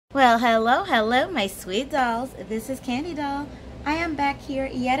Well, hello, my sweet dolls. This is Candy Doll. I am back here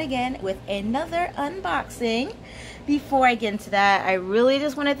yet again with another unboxing. Before I get into that, I really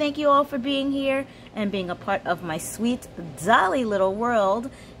just want to thank you all for being here and being a part of my sweet dolly little world.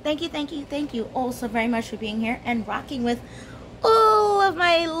 Thank you all so very much for being here and rocking with all of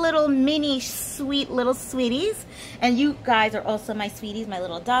my little mini sweet little sweeties. And you guys are also my sweeties, my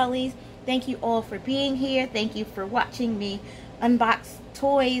little dollies. Thank you all for being here. Thank you for watching me unbox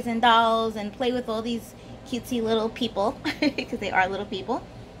toys and dolls and play with all these cutesy little people because they are little people.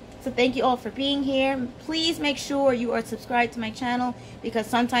 So thank you all for being here. Please make sure you are subscribed to my channel because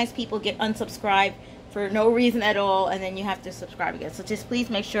sometimes people get unsubscribed for no reason at all and then you have to subscribe again. So just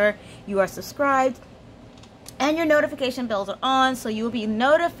please make sure you are subscribed and your notification bells are on so you will be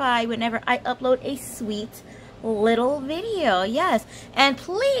notified whenever I upload a sweet little video. Yes, and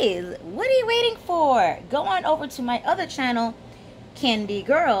please, what are you waiting for? Go on over to my other channel, Candy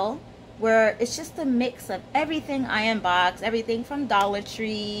Girl, where it's just a mix of everything I unbox, everything from Dollar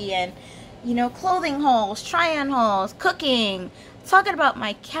Tree and, you know, clothing hauls, try-on hauls, cooking, talking about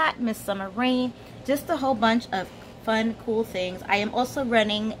my cat, Miss Summer Rain, just a whole bunch of fun, cool things. I am also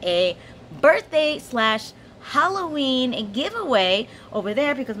running a birthday slash Halloween giveaway over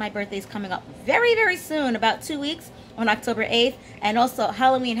there because my birthday is coming up very, very soon, about 2 weeks on October 8th, and also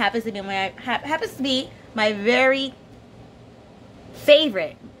Halloween happens to be my very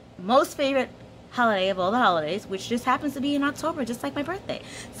favorite, most favorite holiday of all the holidays, which just happens to be in October, just like my birthday.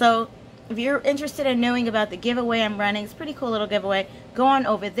 So if you're interested in knowing about the giveaway I'm running, it's a pretty cool little giveaway, go on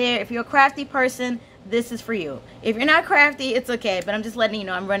over there. If you're a crafty person, this is for you. If you're not crafty, it's okay, but I'm just letting you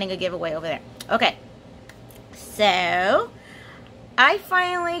know I'm running a giveaway over there. Okay, so I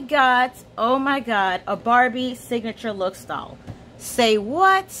finally got, oh my god, a Barbie Signature Looks doll. Say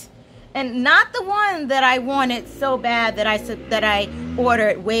what? And not the one that I wanted so bad that I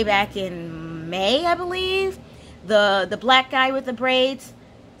ordered way back in May, I believe. The black guy with the braids.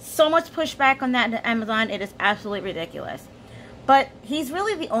 So much pushback on that on Amazon. It is absolutely ridiculous. But he's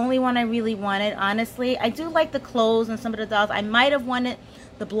really the only one I really wanted, honestly. I do like the clothes and some of the dolls. I might have wanted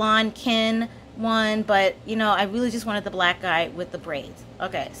the blonde Ken one, but, you know, I really just wanted the black guy with the braids.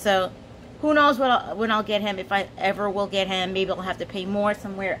 Okay, so who knows when I'll get him, if I ever will get him. Maybe I'll have to pay more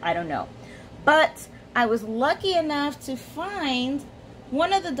somewhere. I don't know. But I was lucky enough to find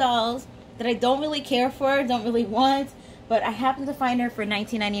one of the dolls that I don't really care for, don't really want, but I happened to find her for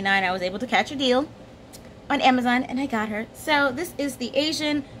 $19.99. I was able to catch a deal on Amazon, and I got her. So this is the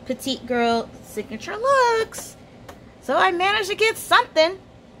Asian Petite Girl Signature Looks. So I managed to get something,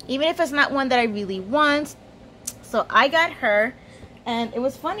 even if it's not one that I really want. So I got her. And it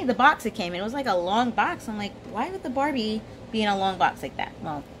was funny, the box it came in. It was like a long box. I'm like, why would the Barbie be in a long box like that?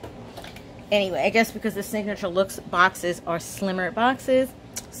 Well, anyway, I guess because the Signature Looks boxes are slimmer boxes.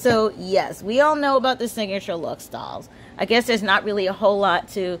 So, yes, we all know about the Signature Looks dolls. I guess there's not really a whole lot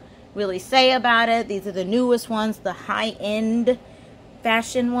to really say about it. These are the newest ones, the high-end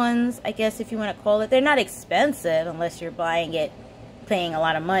fashion ones, I guess if you want to call it. They're not expensive unless you're buying it, paying a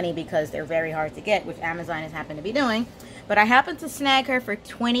lot of money because they're very hard to get, which Amazon has happened to be doing. But I happened to snag her for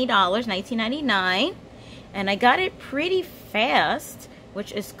 $20, $19.99, and I got it pretty fast,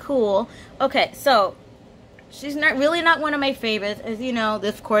 which is cool. Okay, so she's really not one of my favorites. As you know,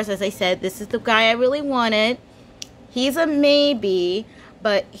 this, of course, as I said, this is the guy I really wanted. He's a maybe,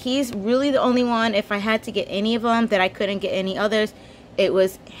 but he's really the only one, if I had to get any of them, that I couldn't get any others, it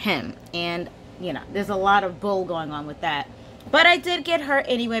was him. And, you know, there's a lot of bull going on with that. But I did get her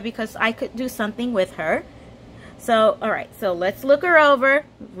anyway because I could do something with her. So, alright, so let's look her over.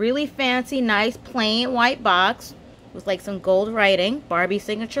 Really fancy, nice, plain white box with like some gold writing. Barbie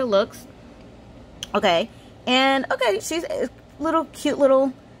Signature Looks. Okay, and okay, she's a little cute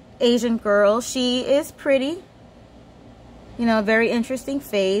little Asian girl. She is pretty. You know, very interesting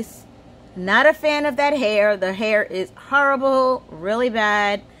face. Not a fan of that hair. The hair is horrible, really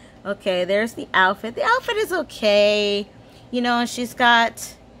bad. Okay, there's the outfit. The outfit is okay. You know, she's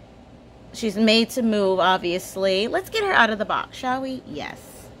made to move, obviously. Let's get her out of the box, shall we? Yes.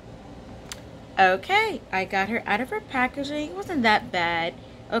 Okay, I got her out of her packaging. It wasn't that bad.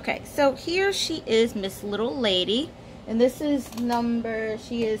 Okay, so here she is, Miss Little Lady. And this is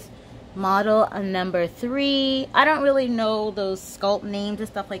she is model number 3. I don't really know those sculpt names and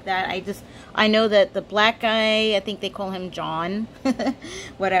stuff like that. I know that the black guy, I think they call him John.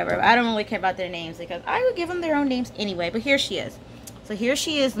 Whatever. I don't really care about their names because I would give them their own names anyway. But here she is. So here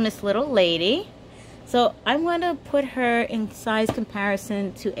she is, Miss Little Lady. So I'm going to put her in size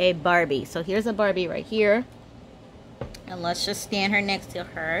comparison to a Barbie. So here's a Barbie right here. And let's just stand her next to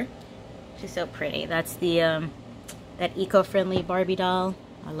her. She's so pretty. That's the that eco-friendly Barbie doll.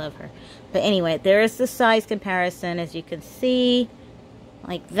 I love her. But anyway, there is the size comparison, as you can see,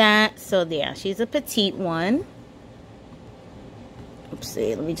 like that. So yeah, she's a petite one.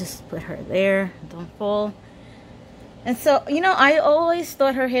 Oopsie, let me just put her there. Don't fall. And so, you know, I always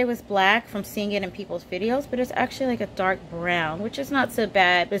thought her hair was black from seeing it in people's videos, but it's actually like a dark brown, which is not so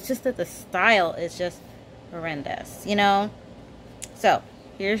bad. But it's just that the style is just horrendous, you know. So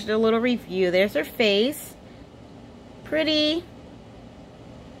here's the little review. There's her face. Pretty.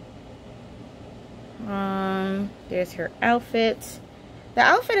 There's her outfit. The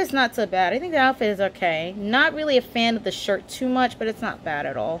outfit is not so bad. I think the outfit is okay. Not really a fan of the shirt too much, but it's not bad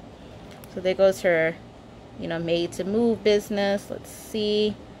at all. So there goes her, you know, made to move business. Let's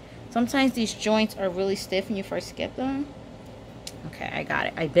see. Sometimes these joints are really stiff when you first get them. Okay, I got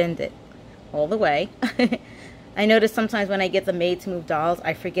it. I bend it all the way. I notice sometimes when I get the made to move dolls,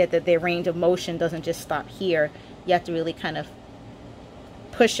 I forget that their range of motion doesn't just stop here. You have to really kind of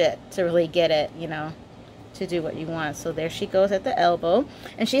push it to really get it, you know, to do what you want. So there she goes at the elbow.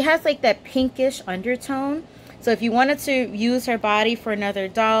 And she has like that pinkish undertone. So if you wanted to use her body for another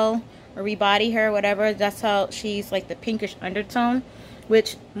doll or rebody her, whatever, that's how she's like the pinkish undertone,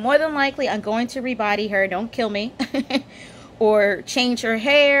 which more than likely I'm going to rebody her. Don't kill me. Or change her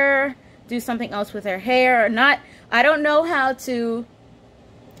hair, do something else with her hair. Or not, I don't know how to,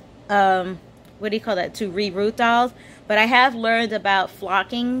 what do you call that, to reroot dolls. But I have learned about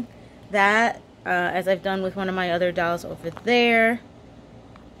flocking that, as I've done with one of my other dolls over there.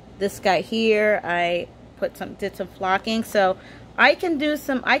 This guy here, I did some flocking. So I can do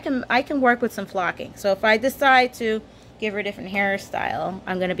some, I can work with some flocking. So if I decide to give her a different hairstyle,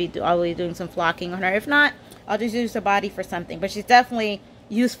 I'm going to be always doing some flocking on her. If not, I'll just use her body for something. But she's definitely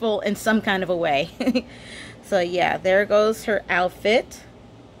useful in some kind of a way. So yeah, there goes her outfit.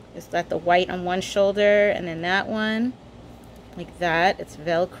 It's got the white on one shoulder and then that one. Like that. It's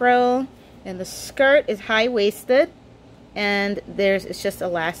Velcro. And the skirt is high-waisted. And it's just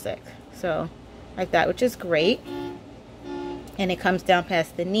elastic. So like that, which is great. And it comes down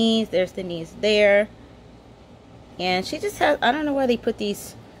past the knees. There's the knees there. And she just has, I don't know why they put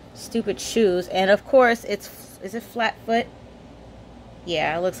these stupid shoes. And of course, is it flat foot?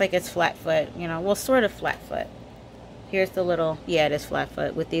 Yeah, it looks like it's flat foot. You know, well, sort of flat foot. Here's the little, yeah, it is flat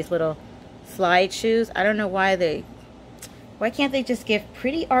foot with these little slide shoes. I don't know why can't they just give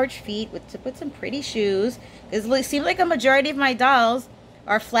pretty arch feet to put some pretty shoes? Because it seems like a majority of my dolls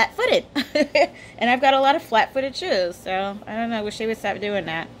are flat-footed. And I've got a lot of flat-footed shoes. So, I don't know. I wish they would stop doing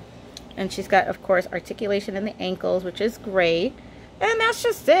that. And she's got, of course, articulation in the ankles, which is great. And that's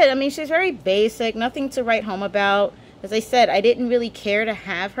just it. I mean, she's very basic. Nothing to write home about. As I said, I didn't really care to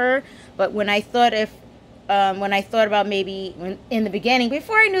have her. But when I thought about maybe in the beginning,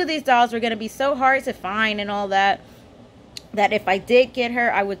 before I knew these dolls were going to be so hard to find and all that, that if I did get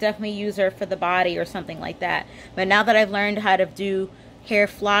her, I would definitely use her for the body or something like that. But now that I've learned how to do hair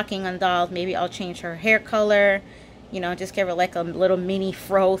flocking on dolls, maybe I'll change her hair color, you know, just give her like a little mini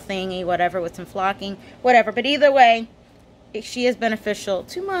fro thingy, whatever, with some flocking, whatever. But either way, she is beneficial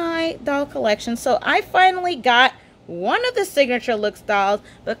to my doll collection. So I finally got one of the Signature Looks dolls.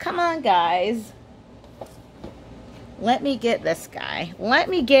 But come on, guys. Let me get this guy. Let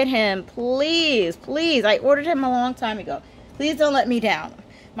me get him, please, please. I ordered him a long time ago. Please don't let me down.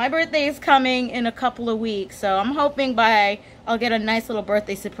 My birthday is coming in a couple of weeks, so I'm hoping I'll get a nice little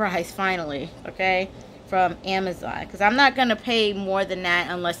birthday surprise finally, okay, from Amazon. Because I'm not going to pay more than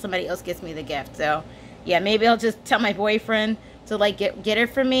that unless somebody else gets me the gift. So, yeah, maybe I'll just tell my boyfriend to, like, get it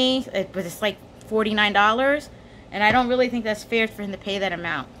for me. But it's like $49. And I don't really think that's fair for him to pay that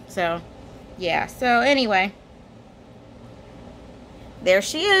amount. So, yeah. So, anyway. There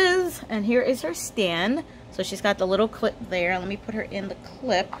she is. And here is her stand. So she's got the little clip there. Let me put her in the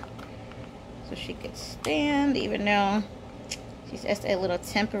clip so she could stand, even though she's just a little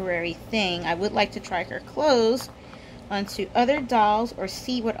temporary thing. I would like to try her clothes onto other dolls or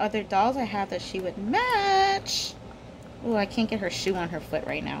see what other dolls I have that she would match. Oh, I can't get her shoe on her foot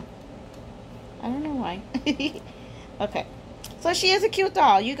right now. I don't know why. Okay. So she is a cute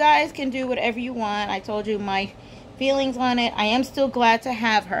doll. You guys can do whatever you want. I told you my feelings on it. I am still glad to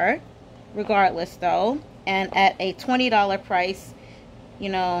have her, regardless, though. And at a $20 price, you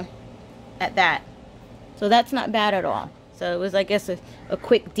know, at that. So that's not bad at all. So it was, I guess, a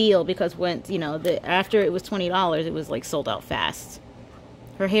quick deal because when, you know, after it was $20, it was like sold out fast.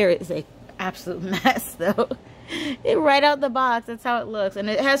 Her hair is an absolute mess, though. Right out the box, that's how it looks. And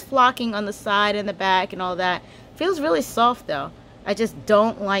it has flocking on the side and the back and all that. Feels really soft, though. I just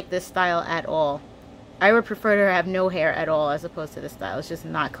don't like this style at all. I would prefer her to have no hair at all as opposed to this style. It's just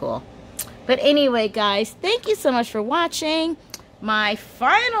not cool. But anyway, guys, thank you so much for watching.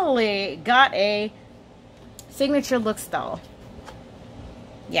 finally got a signature looks doll.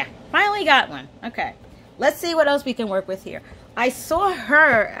 Yeah, finally got one. Okay, let's see what else we can work with here. I saw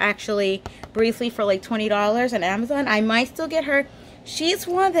her actually briefly for like $20 on Amazon. I might still get her. She's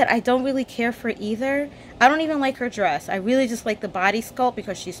one that I don't really care for either. I don't even like her dress. I really just like the body sculpt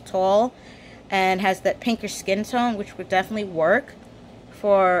because she's tall and has that pinkish skin tone, which would definitely work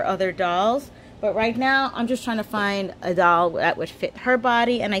for other dolls. But right now, I'm just trying to find a doll that would fit her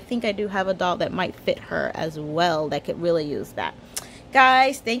body. And I think I do have a doll that might fit her as well that could really use that.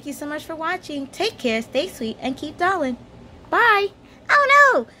 Guys, thank you so much for watching. Take care, stay sweet, and keep dolling. Bye.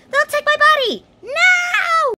 Oh no! Don't take my body! No!